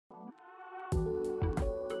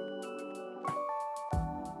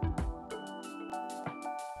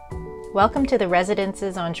Welcome to the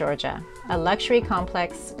Residences on Georgia, a luxury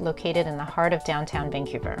complex located in the heart of downtown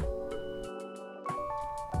Vancouver.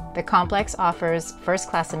 The complex offers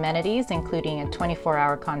first-class amenities including a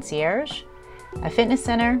 24-hour concierge, a fitness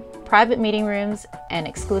center, private meeting rooms, and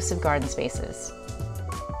exclusive garden spaces.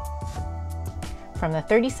 From the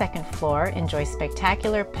 32nd floor, enjoy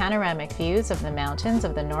spectacular panoramic views of the mountains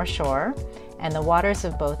of the North Shore and the waters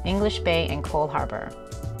of both English Bay and Coal Harbour.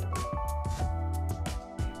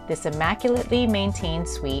 This immaculately maintained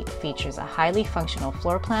suite features a highly functional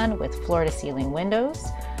floor plan with floor-to-ceiling windows,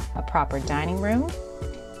 a proper dining room,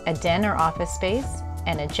 a den or office space,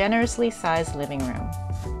 and a generously sized living room.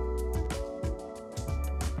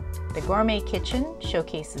 The gourmet kitchen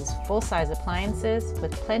showcases full-size appliances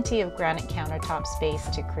with plenty of granite countertop space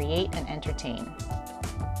to create and entertain.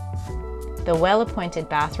 The well-appointed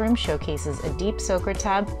bathroom showcases a deep soaker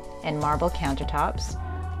tub and marble countertops,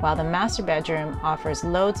 while the master bedroom offers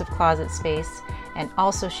loads of closet space and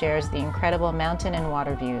also shares the incredible mountain and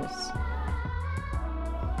water views.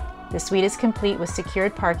 The suite is complete with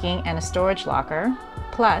secured parking and a storage locker,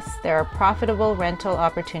 plus there are profitable rental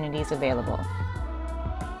opportunities available.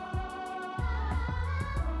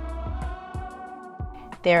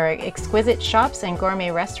 There are exquisite shops and gourmet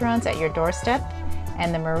restaurants at your doorstep,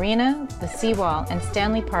 and the marina, the seawall, and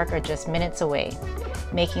Stanley Park are just minutes away,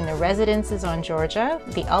 making the Residences on Georgia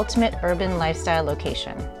the ultimate urban lifestyle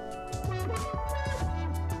location.